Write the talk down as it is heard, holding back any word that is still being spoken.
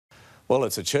Well,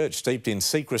 it's a church steeped in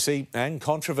secrecy and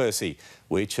controversy,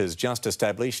 which has just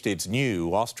established its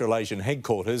new Australasian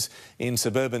headquarters in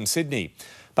suburban Sydney.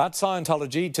 But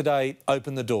Scientology today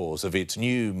opened the doors of its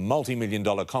new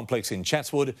multi-million-dollar complex in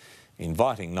Chatswood,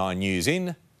 inviting 9 News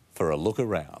in for a look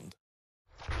around.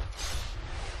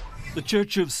 The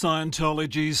Church of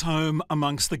Scientology's home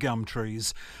amongst the gum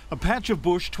trees. A patch of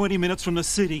bush 20 minutes from the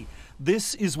city.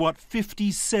 This is what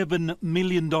 $57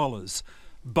 million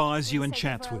buys you in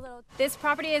Chatswood. This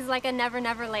property is like a never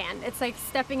land. It's like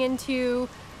stepping into,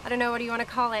 I don't know, what do you want to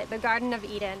call it, the Garden of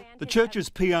Eden. The church's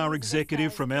PR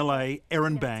executive from LA,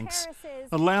 Erin Banks,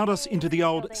 allowed us into the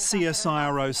old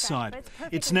CSIRO site.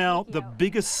 It's now the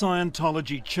biggest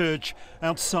Scientology church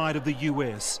outside of the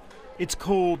US. It's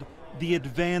called the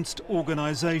Advanced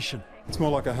Organisation. It's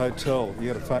more like a hotel.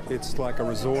 It's like a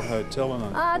resort hotel in a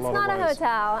lot of ways. It's not a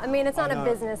hotel. I mean, it's not a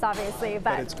business, obviously,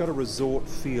 but it's got a resort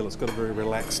feel. It's got a very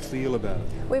relaxed feel about it.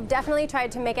 We've definitely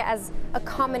tried to make it as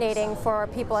accommodating for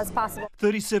people as possible.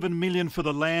 $37 million for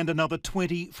the land, another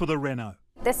 $20 for the reno.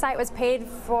 This site was paid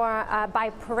for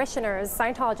by parishioners,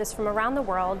 Scientologists from around the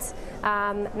world,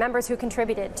 members who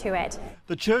contributed to it.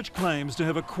 The church claims to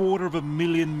have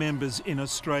 250,000 members in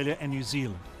Australia and New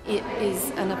Zealand. It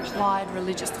is an applied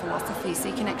religious philosophy, so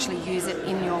you can actually use it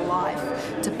in your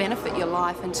life to benefit your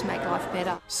life and to make life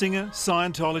better. Singer,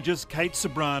 Scientologist Kate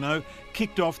Sobrano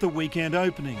kicked off the weekend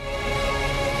opening.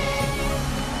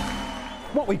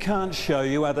 What we can't show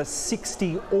you are the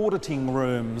 60 auditing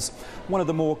rooms, one of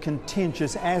the more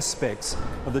contentious aspects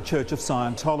of the Church of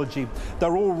Scientology.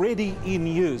 They're already in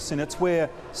use, and it's where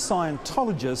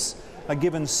Scientologists are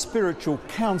given spiritual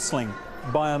counselling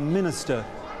by a minister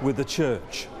with the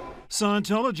church.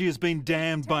 Scientology has been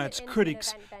damned by its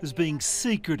critics as being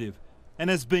secretive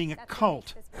and as being a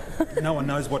cult. No one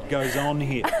knows what goes on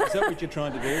here. Is that what you're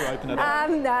trying to do, open it up?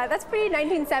 No, that's pretty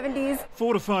 1970s.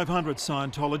 400 to 500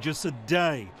 Scientologists a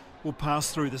day will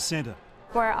pass through the centre.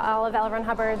 Where all of L. Ron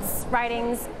Hubbard's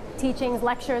writings, teachings,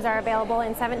 lectures are available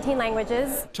in 17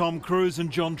 languages. Tom Cruise and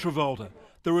John Travolta,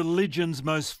 the religion's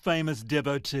most famous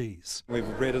devotees. We've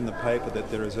read in the paper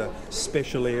that there is a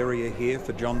special area here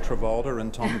for John Travolta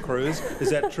and Tom Cruise.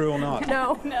 Is that true or not?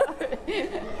 No.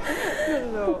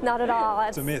 Not at all.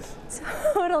 It's a myth.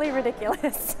 Totally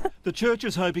ridiculous. The church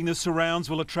is hoping the surrounds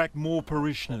will attract more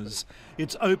parishioners.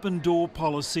 Its open door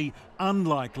policy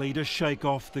unlikely to shake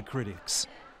off the critics.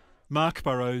 Mark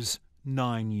Burrows,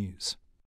 9 News.